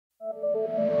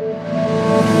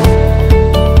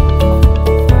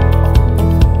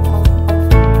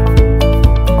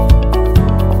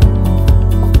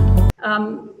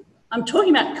I'm talking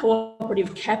about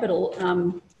cooperative capital.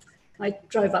 I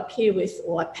drove up here with,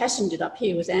 or I passengered up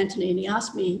here with Anthony, and he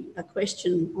asked me a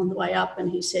question on the way up, and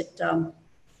he said, I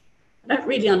don't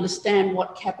really understand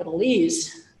what capital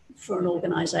is for an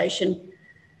organisation.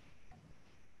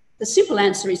 The simple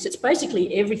answer is it's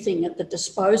basically everything at the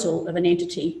disposal of an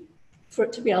entity for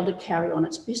it to be able to carry on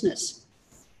its business.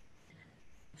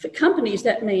 For companies,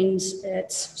 that means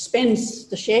it spends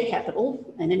the share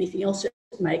capital and anything else it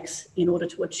makes in order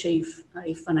to achieve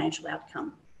a financial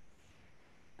outcome.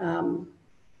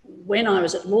 When I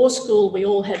was at law school, we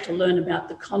all had to learn about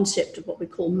the concept of what we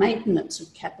call maintenance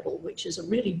of capital, which is a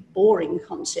really boring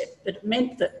concept, but it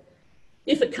meant that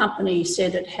if a company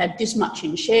said it had this much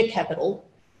in share capital,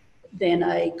 then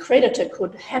a creditor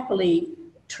could happily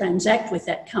transact with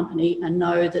that company and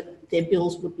know that their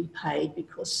bills would be paid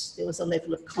because there was a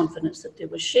level of confidence that there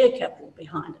was share capital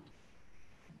behind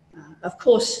it. Of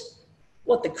course,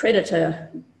 what the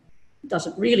creditor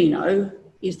doesn't really know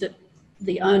is that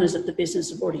the owners of the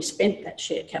business have already spent that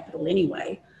share capital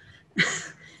anyway,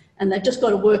 and they've just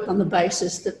got to work on the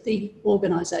basis that the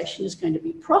organisation is going to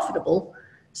be profitable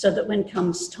so that when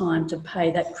comes time to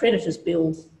pay that creditor's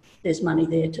bill, there's money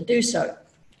there to do so.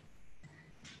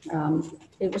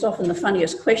 It was often the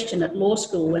funniest question at law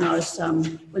school when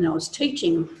I was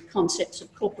teaching concepts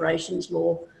of corporations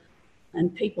law,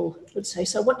 and people would say,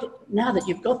 so what, now that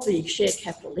you've got the share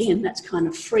capital in, that's kind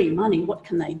of free money, what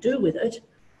can they do with it?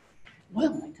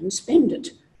 Well, they can spend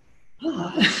it.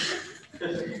 Oh,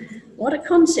 what a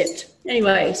concept.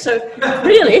 Anyway, so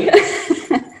really,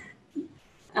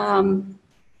 how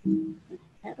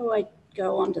do I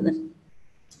go on to the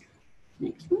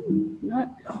next one?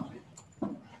 No.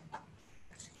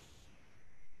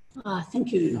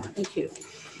 Thank you.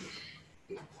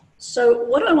 So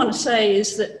what I want to say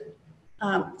is that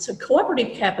so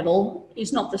cooperative capital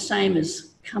is not the same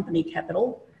as company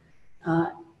capital.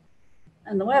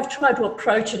 And the way I've tried to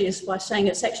approach it is by saying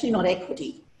it's actually not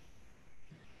equity.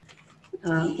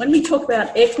 When we talk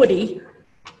about equity,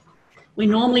 we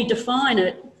normally define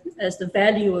it as the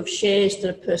value of shares that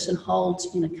a person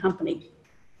holds in a company.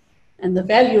 And the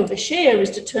value of a share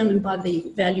is determined by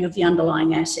the value of the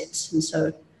underlying assets. And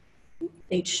so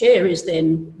each share is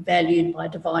then valued by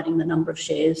dividing the number of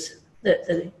shares,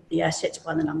 the assets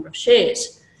by the number of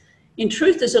shares. In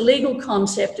truth, as a legal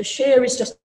concept, a share is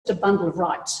just a bundle of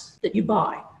rights that you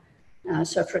buy.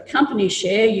 So for a company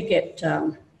share, you get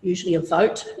usually a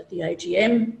vote at the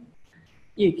AGM.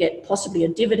 You get possibly a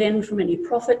dividend from any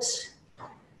profits.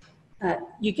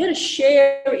 You get a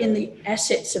share in the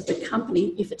assets of the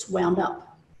company if it's wound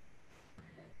up.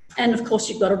 And of course,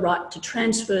 you've got a right to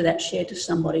transfer that share to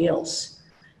somebody else.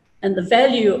 And the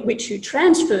value at which you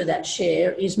transfer that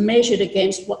share is measured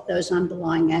against what those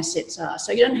underlying assets are.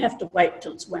 So you don't have to wait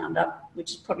till it's wound up,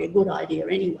 which is probably a good idea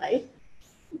anyway,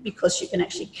 because you can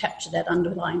actually capture that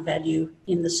underlying value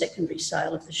in the secondary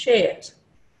sale of the shares.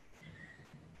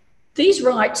 These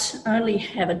rights only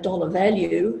have a dollar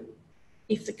value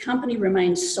if the company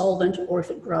remains solvent or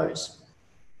if it grows.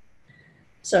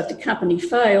 So if the company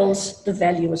fails, the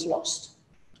value is lost.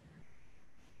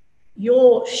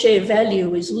 Your share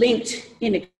value is linked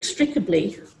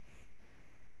inextricably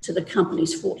to the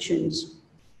company's fortunes.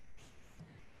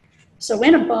 So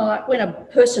when a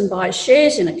person buys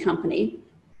shares in a company,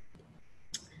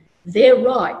 their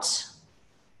rights,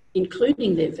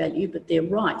 including their value, but their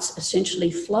rights essentially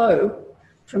flow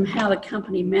from how the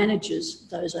company manages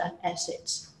those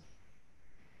assets.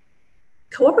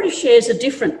 Cooperative shares are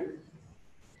different.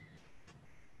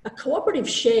 A cooperative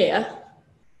share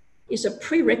is a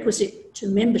prerequisite to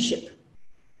membership.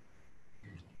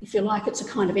 If you like, it's a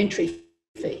kind of entry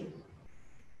fee.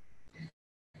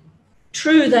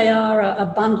 True, they are a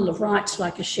bundle of rights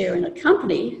like a share in a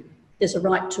company. There's a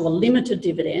right to a limited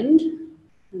dividend,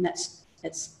 and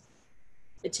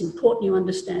it's important you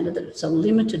understand that it's a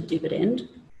limited dividend.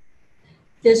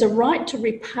 There's a right to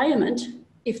repayment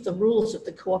if the rules of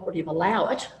the cooperative allow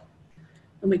it,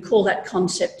 and we call that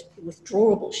concept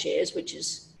withdrawable shares, which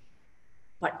is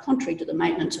quite contrary to the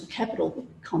maintenance of capital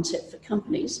concept for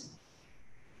companies.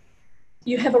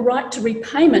 You have a right to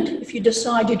repayment if you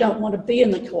decide you don't want to be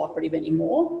in the cooperative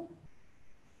anymore.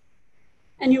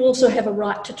 And you also have a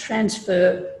right to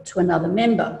transfer to another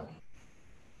member.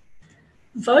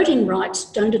 Voting rights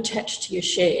don't attach to your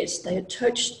shares, they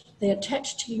attach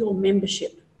to your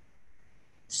membership.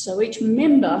 So each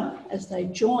member, as they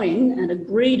join and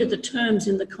agree to the terms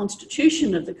in the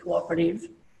constitution of the cooperative,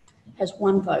 has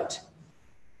one vote.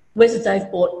 Whether they've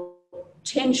bought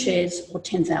 10 shares or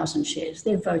 10,000 shares,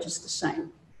 their vote is the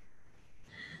same.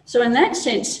 So in that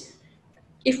sense,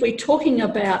 if we're talking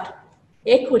about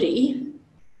equity,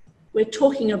 we're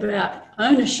talking about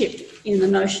ownership in the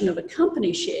notion of a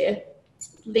company share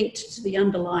linked to the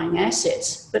underlying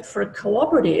assets. But for a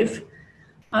cooperative,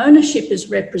 ownership is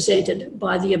represented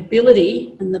by the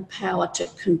ability and the power to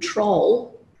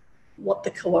control what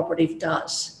the cooperative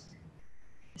does.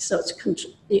 So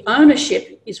the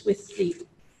ownership is with the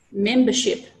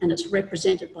membership, and it's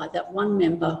represented by that one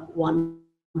member, one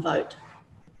vote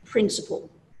principle.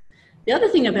 The other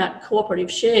thing about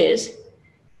cooperative shares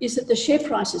is that the share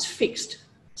price is fixed.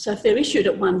 So if they're issued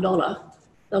at $1,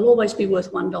 they'll always be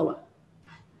worth $1.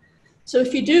 So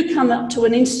if you do come up to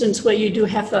an instance where you do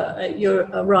have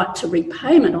a right to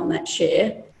repayment on that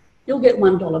share, you'll get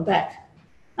 $1 back,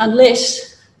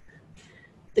 unless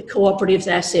the cooperative's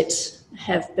assets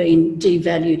have been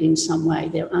devalued in some way,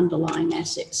 their underlying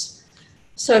assets.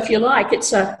 So if you like,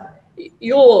 it's the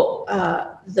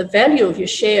value of your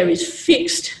share is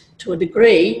fixed to a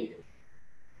degree,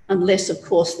 unless, of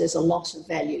course, there's a loss of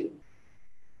value.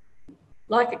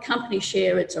 Like a company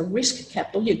share, it's a risk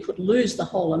capital. You could lose the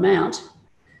whole amount,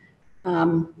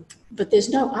 but there's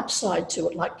no upside to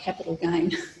it like capital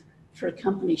gain for a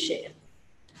company share.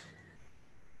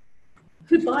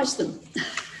 Who buys them?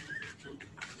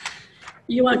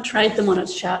 You won't trade them on a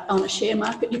share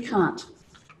market, you can't,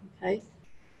 okay?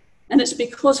 And it's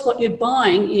because what you're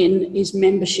buying in is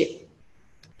membership.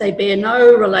 They bear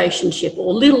no relationship,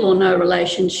 or little or no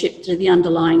relationship, to the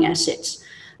underlying assets.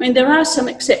 I mean, there are some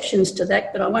exceptions to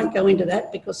that, but I won't go into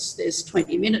that because there's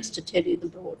 20 minutes to tell you the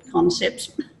broad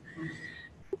concepts.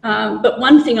 But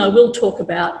one thing I will talk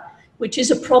about, which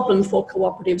is a problem for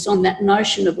cooperatives on that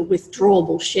notion of a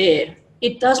withdrawable share,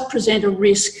 it does present a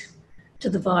risk to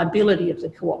the viability of the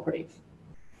cooperative.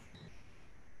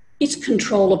 It's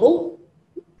controllable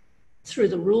through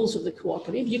the rules of the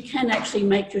cooperative. You can actually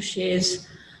make your shares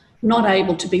not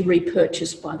able to be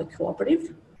repurchased by the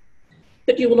cooperative,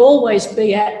 but you will always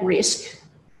be at risk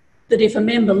that if a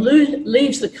member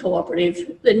leaves the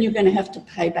cooperative, then you're going to have to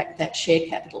pay back that share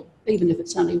capital, even if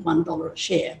it's only $1 a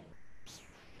share.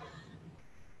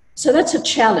 So that's a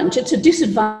challenge. It's a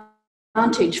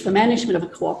disadvantage for management of a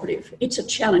cooperative. It's a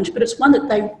challenge, but it's one that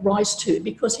they rise to,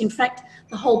 because in fact,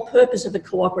 the whole purpose of a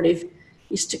cooperative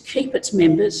is to keep its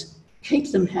members,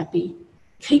 keep them happy,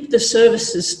 keep the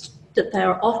services that they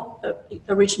are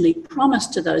originally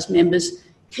promised to those members,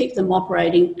 keep them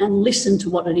operating, and listen to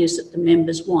what it is that the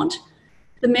members want.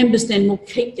 The members then will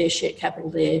keep their share capital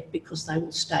there because they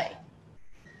will stay.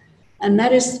 And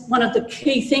that is one of the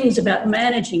key things about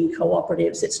managing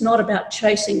cooperatives. It's not about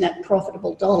chasing that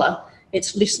profitable dollar,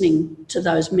 it's listening to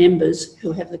those members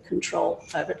who have the control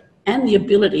over it and the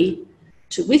ability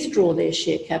to withdraw their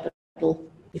share capital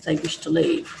if they wish to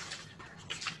leave.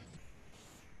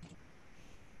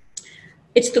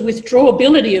 It's the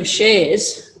withdrawability of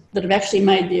shares that have actually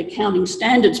made the Accounting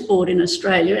Standards Board in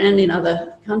Australia and in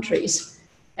other countries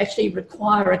actually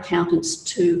require accountants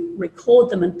to record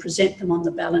them and present them on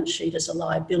the balance sheet as a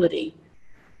liability.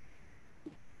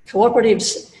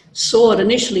 Cooperatives saw it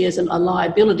initially as a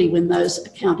liability when those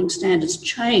accounting standards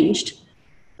changed,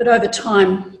 but over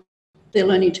time they're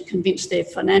learning to convince their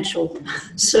financial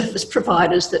service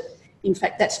providers that in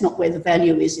fact that's not where the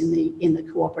value is in the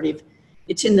cooperative.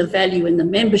 It's in the value in the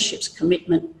membership's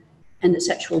commitment and its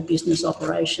actual business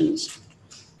operations.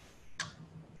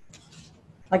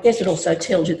 I guess it also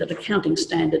tells you that accounting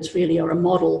standards really are a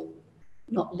model,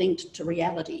 not linked to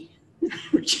reality.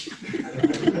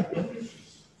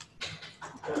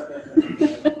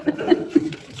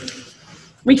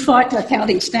 We fight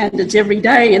accounting standards every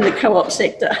day in the co-op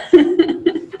sector.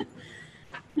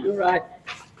 All right.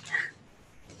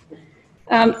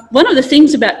 One of the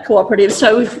things about cooperatives,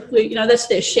 so that's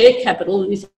their share capital,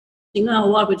 and you think, oh,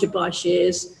 why would you buy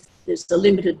shares? There's the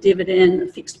limited dividend, the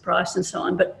fixed price and so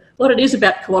on. But what it is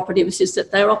about cooperatives is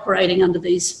that they're operating under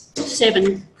these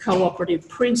 7 cooperative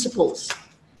principles.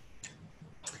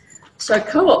 So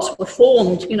co-ops were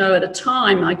formed, at a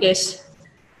time, I guess,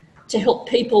 to help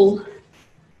people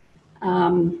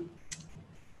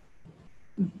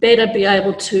better be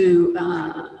able to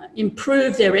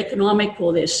improve their economic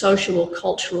or their social or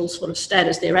cultural sort of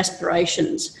status, their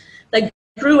aspirations. They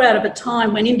grew out of a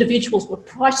time when individuals were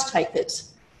price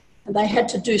takers and they had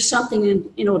to do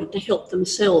something in order to help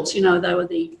themselves. They were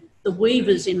the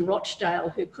weavers in Rochdale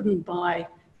who couldn't buy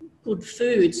good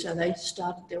food, so they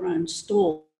started their own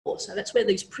store. So that's where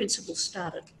these principles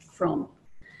started from.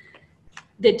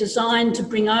 They're designed to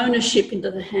bring ownership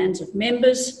into the hands of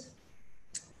members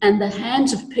and the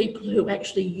hands of people who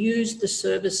actually use the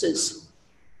services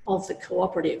of the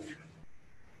cooperative.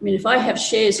 I mean, if I have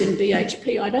shares in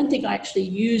BHP, I don't think I actually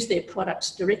use their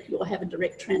products directly or have a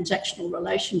direct transactional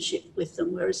relationship with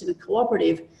them, whereas in a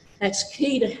cooperative, That's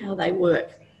key to how they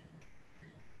work.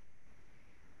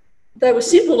 They were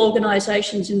simple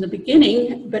organisations in the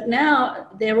beginning, but now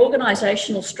their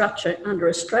organisational structure under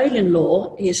Australian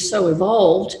law is so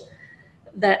evolved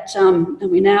that and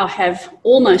we now have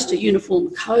almost a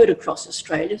uniform code across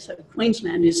Australia. So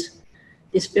Queensland is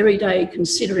this very day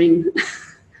considering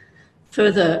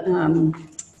further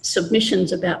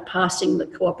submissions about passing the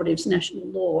cooperative's national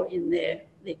law in their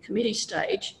committee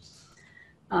stage.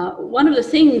 One of the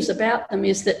things about them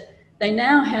is that they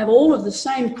now have all of the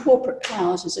same corporate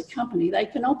powers as a company. They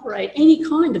can operate any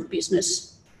kind of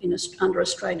business under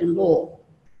Australian law.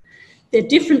 Their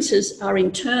differences are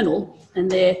internal and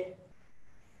they're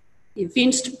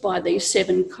evinced by these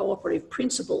 7 cooperative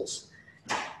principles.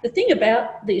 The thing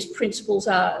about these principles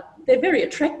are they're very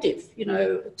attractive, you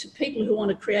know, to people who want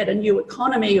to create a new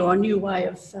economy or a new way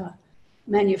of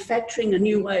manufacturing, a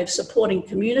new way of supporting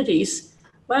communities.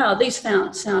 Wow, these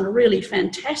sound really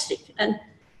fantastic. And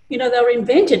you know, they were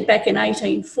invented back in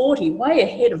 1840, way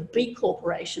ahead of B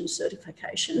Corporation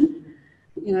certification.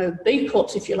 You know, B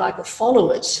Corps, if you like, are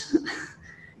followers.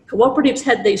 Cooperatives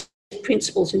had these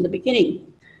principles in the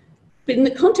beginning. But in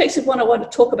the context of what I want to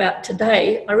talk about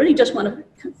today, I really just want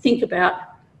to think about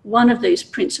one of these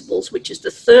principles, which is the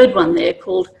 3rd one there,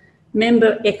 called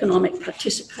member economic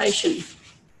participation.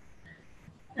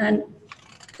 And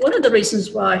one of the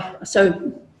reasons why,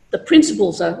 so the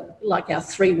principles are like our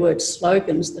 3-word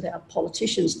slogans that our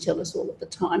politicians tell us all at the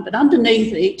time, but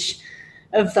underneath each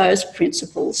of those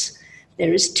principles,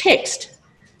 there is text.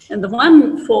 And the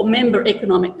one for member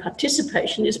economic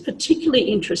participation is particularly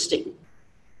interesting.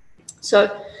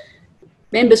 So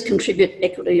members contribute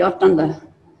equity. I've done the,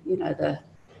 you know,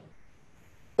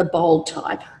 the bold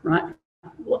type, right?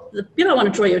 The bit I want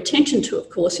to draw your attention to, of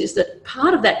course, is that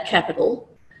part of that capital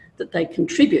that they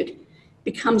contribute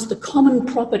becomes the common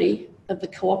property of the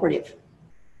cooperative.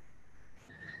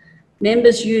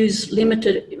 Members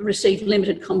receive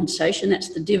limited compensation, that's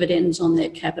the dividends on their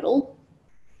capital,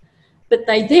 but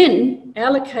they then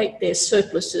allocate their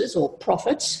surpluses or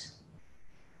profits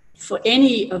for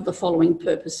any of the following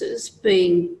purposes,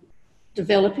 being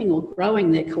developing or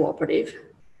growing their cooperative,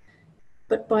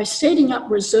 but by setting up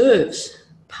reserves,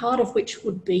 part of which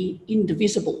would be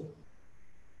indivisible.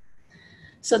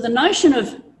 So the notion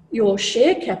of your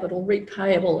share capital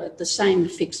repayable at the same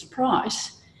fixed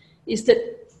price is that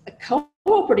a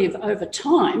cooperative over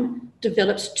time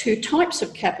develops 2 types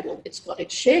of capital. It's got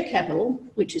its share capital,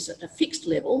 which is at a fixed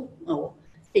level, or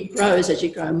it grows as you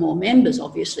grow more members,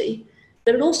 obviously,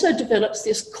 but it also develops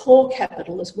this core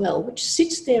capital as well, which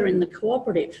sits there in the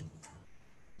cooperative.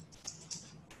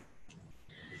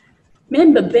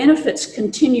 Member benefits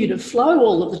continue to flow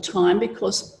all of the time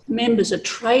because members are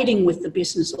trading with the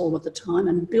business all of the time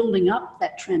and building up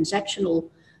that transactional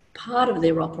part of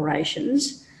their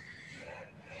operations.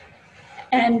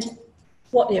 And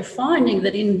what they're finding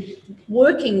that in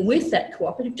working with that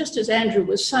cooperative, just as Andrew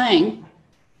was saying,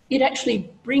 it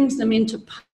actually brings them into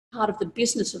part of the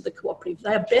business of the cooperative.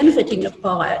 They are benefiting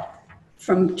by it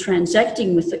from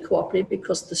transacting with the cooperative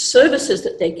because the services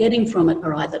that they're getting from it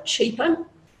are either cheaper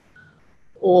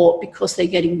or because they're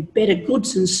getting better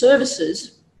goods and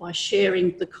services by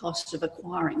sharing the costs of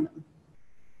acquiring them.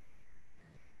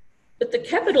 But the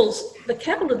capital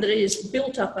that is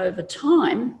built up over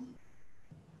time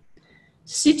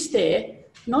sits there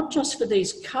not just for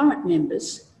these current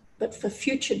members, but for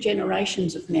future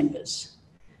generations of members.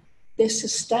 They're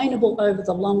sustainable over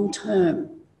the long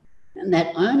term, and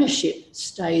that ownership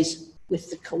stays with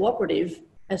the cooperative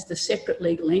as the separate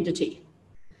legal entity.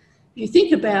 If you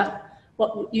think about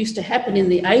what used to happen in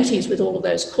the 80s with all of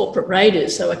those corporate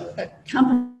raiders, so a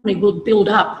company would build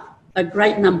up a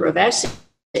great number of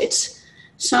assets,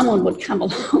 someone would come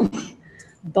along,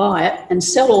 buy it and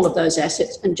sell all of those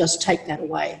assets and just take that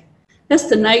away. That's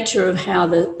the nature of how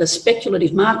the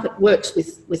speculative market works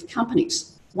with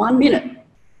companies. 1 minute.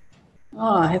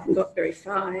 Oh, I haven't got very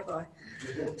far, have I?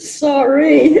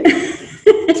 Sorry.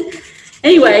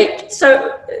 Anyway,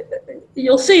 so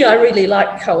you'll see I really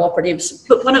like cooperatives,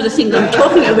 but one of the things I'm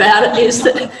talking about is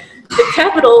that the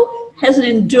capital has an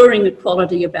enduring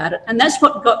equality about it, and that's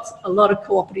what got a lot of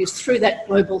cooperatives through that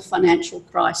global financial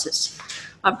crisis.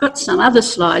 I've got some other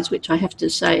slides which I have to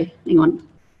say, hang on.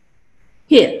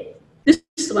 Here, this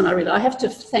is the one I have to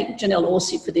thank Janelle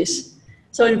Orsi for this.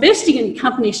 So investing in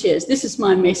company shares, this is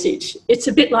my message. It's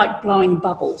a bit like blowing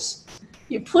bubbles.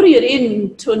 You're putting it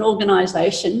into an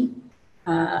organisation,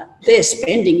 they're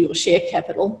spending your share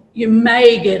capital. You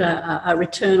may get a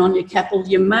return on your capital,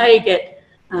 you may get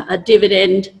a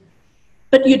dividend,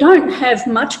 but you don't have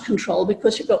much control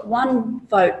because you've got 1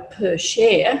 vote per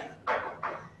share.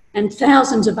 and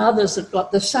thousands of others have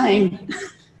got the same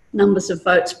numbers of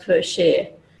votes per share.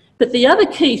 But the other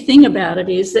key thing about it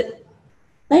is that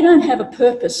they don't have a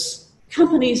purpose.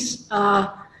 Companies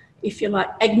are, if you like,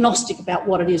 agnostic about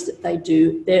what it is that they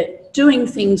do. They're doing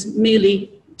things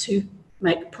merely to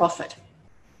make profit.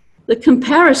 The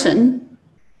comparison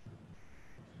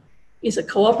is a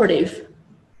cooperative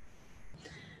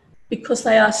because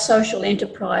they are social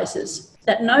enterprises.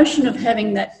 That notion of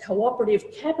having that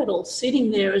cooperative capital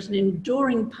sitting there as an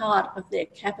enduring part of their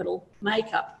capital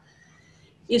makeup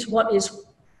is what is,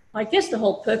 I guess, the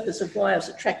whole purpose of why I was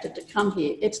attracted to come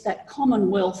here. It's that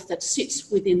commonwealth that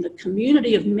sits within the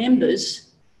community of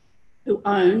members who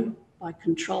own by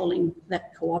controlling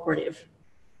that cooperative.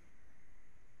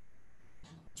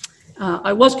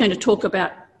 I was going to talk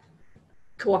about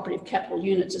cooperative capital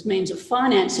units as means of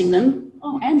financing them.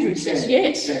 Oh, Andrew says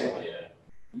yes.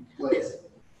 Please.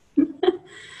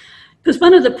 Because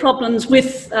one of the problems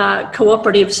with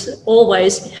cooperatives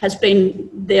always has been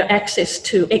their access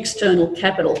to external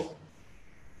capital.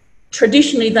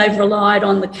 Traditionally, they've relied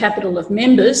on the capital of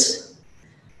members,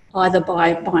 either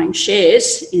by buying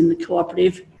shares in the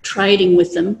cooperative, trading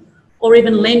with them, or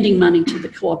even lending money to the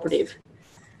cooperative.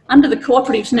 Under the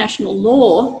cooperative's national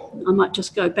law, I might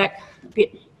just go back a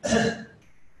bit,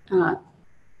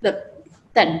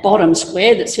 that bottom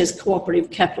square that says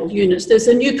cooperative capital units, there's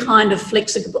a new kind of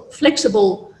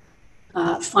flexible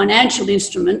financial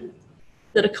instrument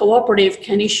that a cooperative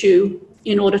can issue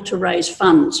in order to raise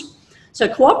funds. So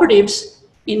cooperatives,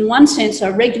 in one sense,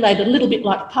 are regulated a little bit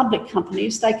like public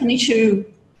companies. They can issue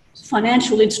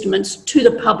financial instruments to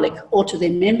the public or to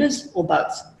their members or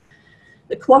both.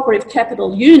 The cooperative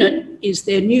capital unit is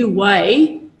their new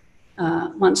way,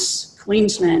 once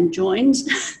Queensland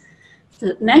joins,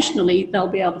 that nationally they'll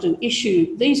be able to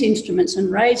issue these instruments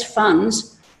and raise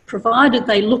funds provided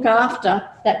they look after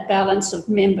that balance of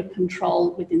member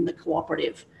control within the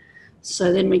cooperative.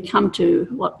 So then we come to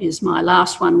what is my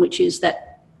last one, which is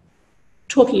that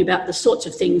talking about the sorts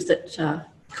of things that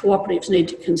cooperatives need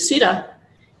to consider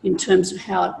in terms of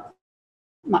how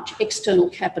much external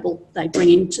capital they bring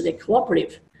into their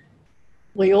cooperative.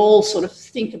 We all sort of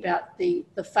think about the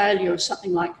failure of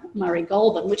something like Murray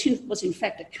Goulburn, which was in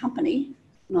fact a company,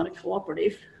 not a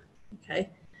cooperative. Okay.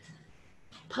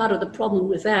 Part of the problem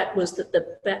with that was that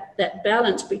that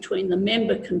balance between the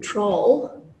member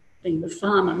control, being the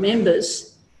farmer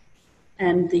members,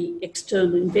 and the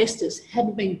external investors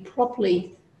hadn't been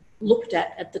properly looked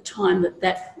at the time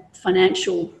that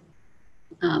financial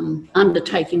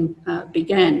undertaking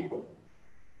began.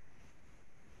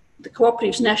 The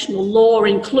cooperative's national law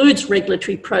includes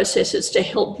regulatory processes to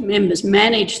help members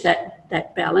manage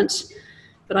that balance.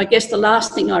 But I guess the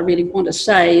last thing I really want to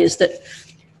say is that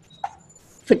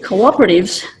for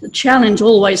cooperatives, the challenge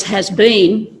always has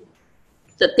been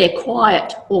that they're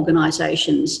quiet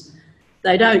organisations.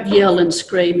 They don't yell and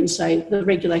scream and say the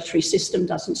regulatory system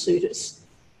doesn't suit us.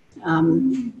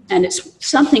 And it's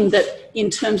something that in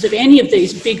terms of any of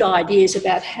these big ideas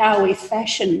about how we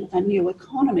fashion a new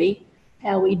economy,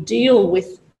 how we deal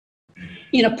with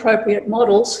inappropriate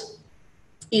models,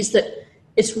 is that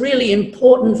it's really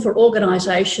important for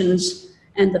organisations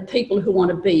and the people who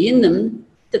want to be in them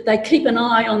that they keep an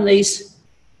eye on these,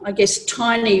 I guess,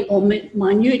 tiny or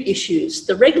minute issues.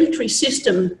 The regulatory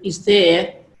system is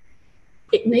there.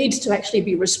 It needs to actually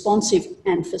be responsive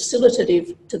and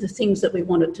facilitative to the things that we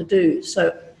want it to do.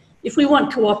 So if we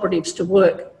want cooperatives to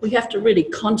work, we have to really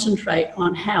concentrate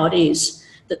on how it is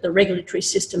that the regulatory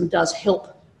system does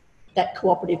help that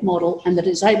cooperative model and that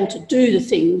is able to do the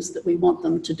things that we want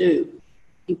them to do,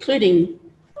 including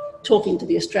talking to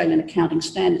the Australian Accounting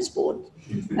Standards Board.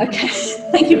 Okay,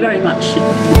 thank you very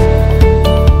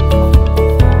much.